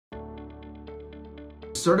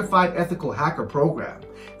Certified Ethical Hacker program,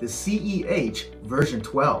 the CEH version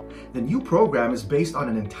 12. The new program is based on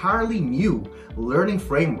an entirely new learning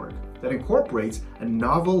framework that incorporates a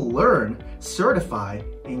novel Learn, Certify,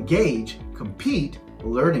 Engage, Compete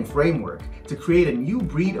learning framework to create a new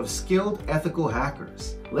breed of skilled ethical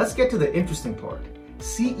hackers. Let's get to the interesting part.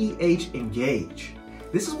 CEH Engage.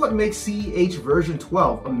 This is what makes CEH version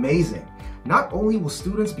 12 amazing. Not only will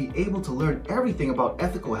students be able to learn everything about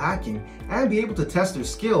ethical hacking and be able to test their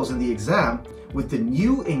skills in the exam, with the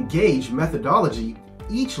new Engage methodology,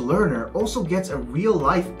 each learner also gets a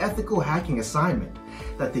real-life ethical hacking assignment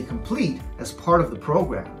that they complete as part of the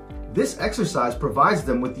program. This exercise provides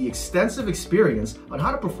them with the extensive experience on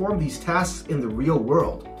how to perform these tasks in the real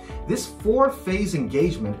world. This 4-phase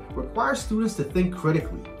engagement requires students to think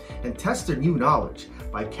critically and test their new knowledge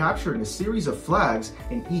by capturing a series of flags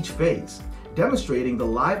in each phase, demonstrating the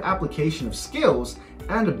live application of skills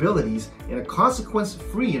and abilities in a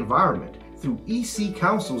consequence-free environment through EC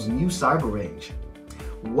Council's new cyber range.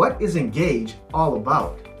 What is Engage all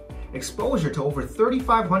about? Exposure to over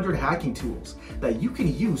 3,500 hacking tools that you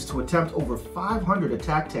can use to attempt over 500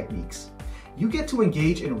 attack techniques. You get to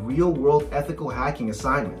engage in real-world ethical hacking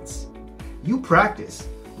assignments. You practice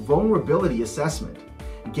vulnerability assessment,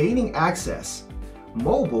 gaining access,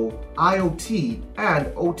 mobile, IoT,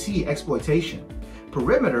 and OT exploitation,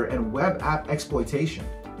 perimeter and web app exploitation,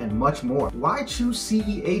 and much more. Why choose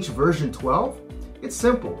CEH version 12? It's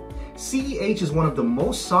simple. CEH is one of the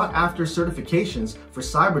most sought-after certifications for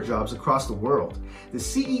cyber jobs across the world. The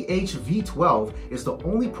CEH-V12 is the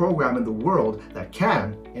only program in the world that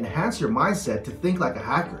can enhance your mindset to think like a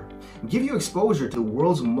hacker, give you exposure to the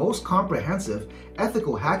world's most comprehensive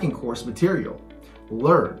ethical hacking course material,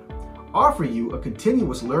 learn, offer you a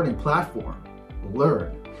continuous learning platform,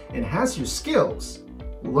 learn, enhance your skills,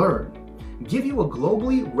 learn, give you a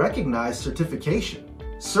globally recognized certification,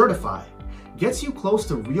 certify, gets you close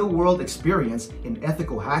to real-world experience in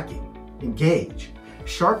ethical hacking, engage,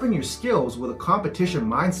 sharpen your skills with a competition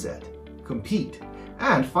mindset, compete,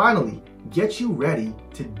 and finally, get you ready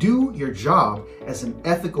to do your job as an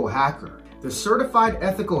ethical hacker. The Certified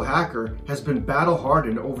Ethical Hacker has been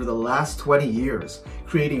battle-hardened over the last 20 years,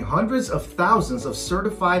 creating hundreds of thousands of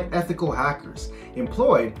certified ethical hackers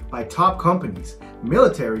employed by top companies,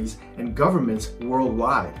 militaries, and governments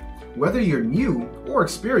worldwide. Whether you're new or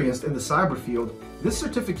experienced in the cyber field, this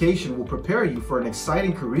certification will prepare you for an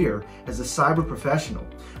exciting career as a cyber professional,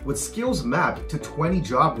 with skills mapped to 20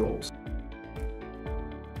 job roles.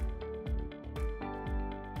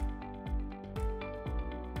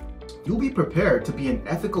 You'll be prepared to be an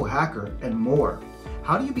ethical hacker and more.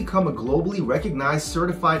 How do you become a globally recognized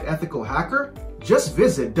certified ethical hacker? Just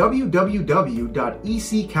visit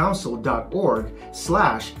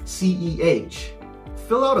www.eccouncil.org/CEH.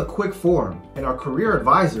 Fill out a quick form and our career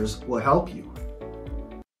advisors will help you.